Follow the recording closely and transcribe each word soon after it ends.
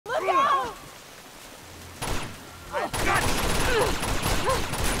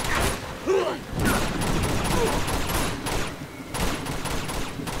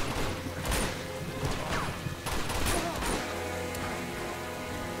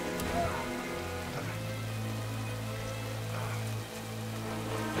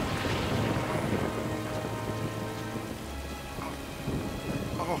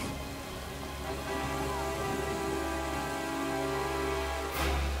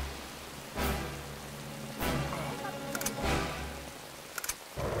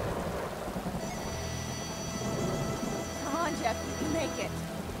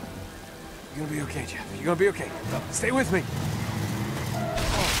You're gonna be okay, Jeff. You're gonna be okay. Stay with me.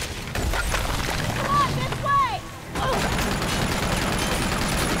 Come on, this way!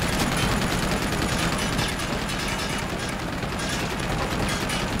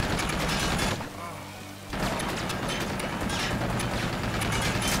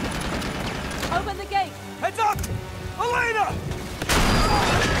 Open the gate! Heads up! Elena!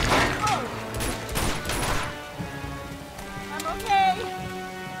 I'm okay.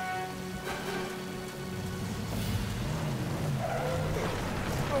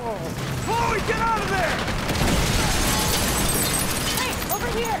 Chloe, get out of there! Hey, over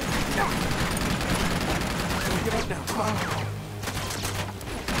here! Get up now, come on.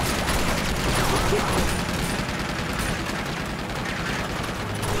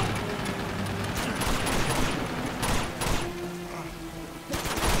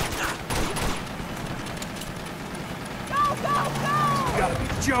 Go, go, go! You gotta be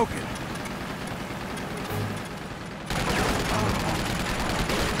joking.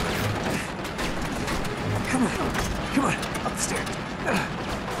 Come on, come on, up the stairs.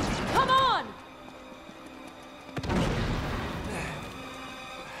 Come on!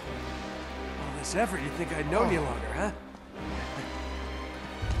 All this effort, you'd think I'd known you longer, huh?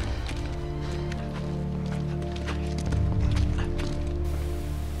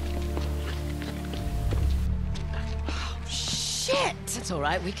 Shit! It's all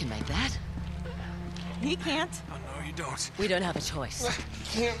right, we can make that. He can't. Oh, no, you don't. We don't have a choice.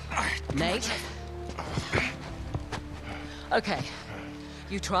 Can't. Nate? Okay,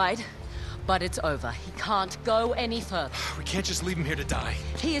 you tried, but it's over. He can't go any further. We can't just leave him here to die.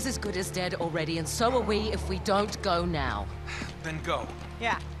 He is as good as dead already, and so are we if we don't go now. Then go.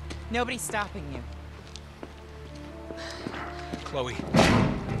 Yeah, nobody's stopping you. Chloe.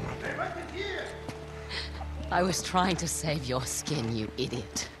 I was trying to save your skin, you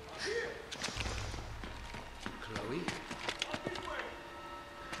idiot. Chloe?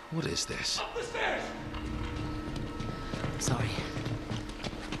 What is this? Up the stairs! Sorry.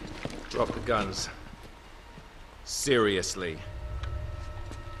 Drop the guns. Seriously.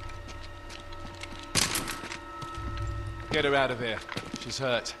 Get her out of here. She's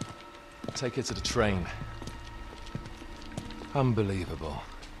hurt. Take her to the train. Unbelievable.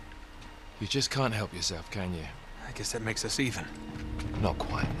 You just can't help yourself, can you? I guess that makes us even. Not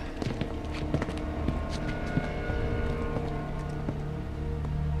quite.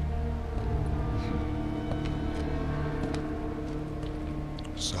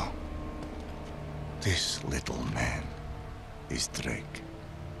 So, this little man is Drake.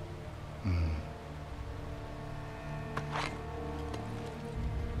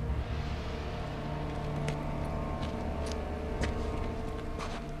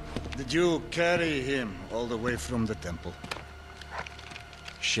 Did you carry him all the way from the temple?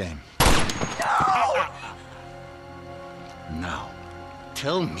 Shame. No! Now,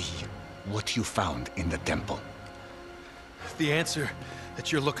 tell me what you found in the temple. The answer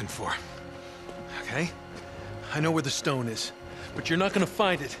that you're looking for. Okay? I know where the stone is, but you're not gonna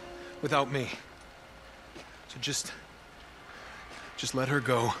find it without me. So just let her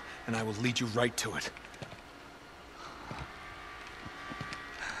go, and I will lead you right to it.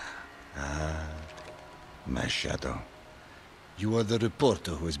 My shadow. You are the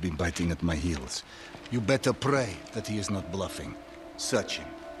reporter who has been biting at my heels. You better pray that he is not bluffing. Search him.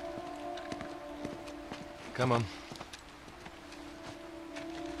 Come on.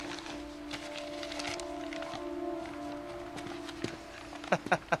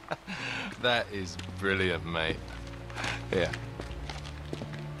 That is brilliant, mate. Here.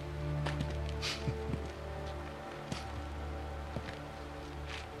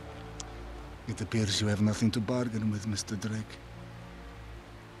 It appears you have nothing to bargain with, Mr. Drake.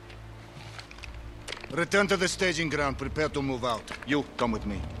 Return to the staging ground. Prepare to move out. You, come with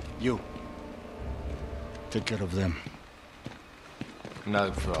me. You. Take care of them.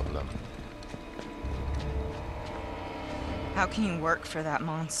 No problem. How can you work for that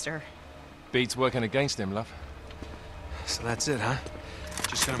monster? Beats working against him, love. So that's it, huh?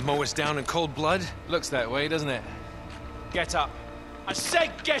 Just gonna mow us down in cold blood? Looks that way, doesn't it? Get up. I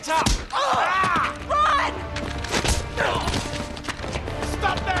said get up! Run!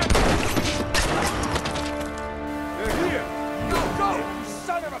 Stop them! They're here! Go, go! You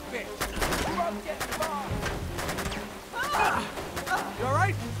son of a bitch! You won't get far! You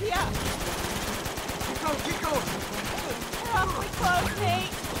alright? Yeah, Keep going! we're awfully close, Nate.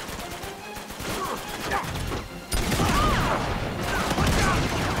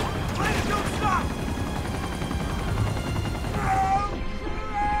 Brandon, don't stop!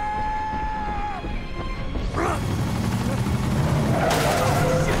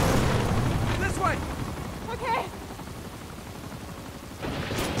 This way! Okay.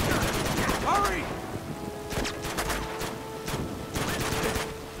 Hurry!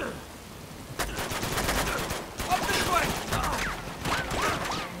 Up this way!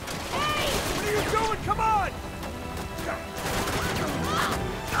 What are you doing? Come on!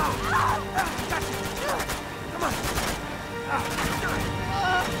 Come on!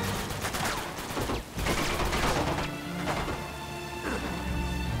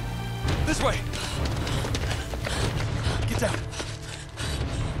 This way! Get down.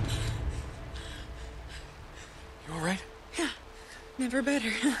 You all right? Never better.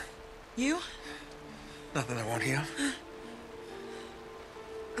 You? Nothing I won't heal.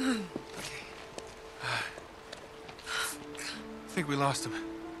 Okay. I think we lost him.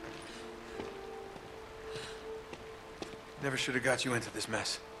 Never should have got you into this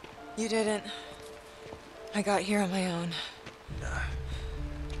mess. You didn't. I got here on my own.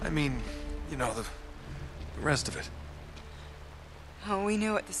 I mean, you know, the rest of it. Oh, we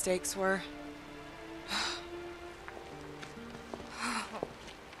knew what the stakes were.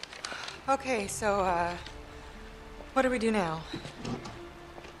 Okay, so, what do we do now?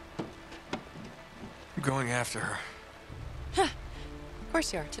 I'm going after her. Of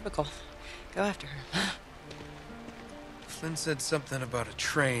course you are. Typical. Go after her. Flynn said something about a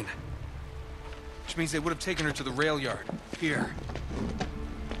train. Which means they would have taken her to the rail yard. Here.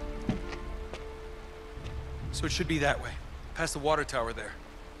 So it should be that way. Past the water tower there.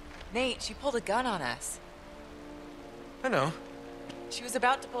 Nate, she pulled a gun on us. I know. She was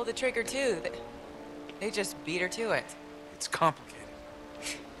about to pull the trigger, too. They just beat her to it. It's complicated.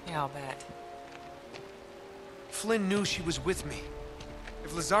 Yeah, I'll bet. Flynn knew she was with me.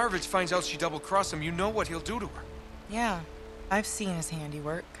 If Lazarevic finds out she double-crossed him, you know what he'll do to her. Yeah, I've seen his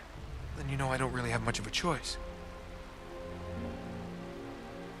handiwork. Then you know I don't really have much of a choice.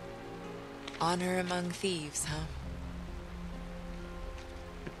 Honor among thieves, huh?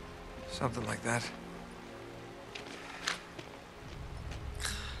 Something like that.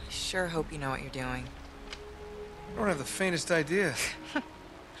 I sure hope you know what you're doing. I don't have the faintest idea.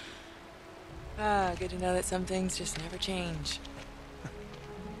 Ah, good to know that some things just never change.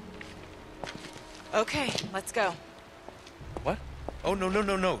 Okay, let's go. What? Oh, no, no,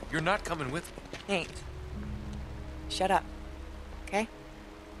 no, no. You're not coming with me. Nate, shut up, okay?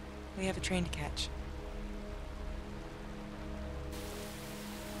 We have a train to catch.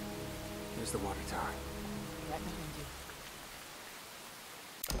 Here's the water tower. Right behind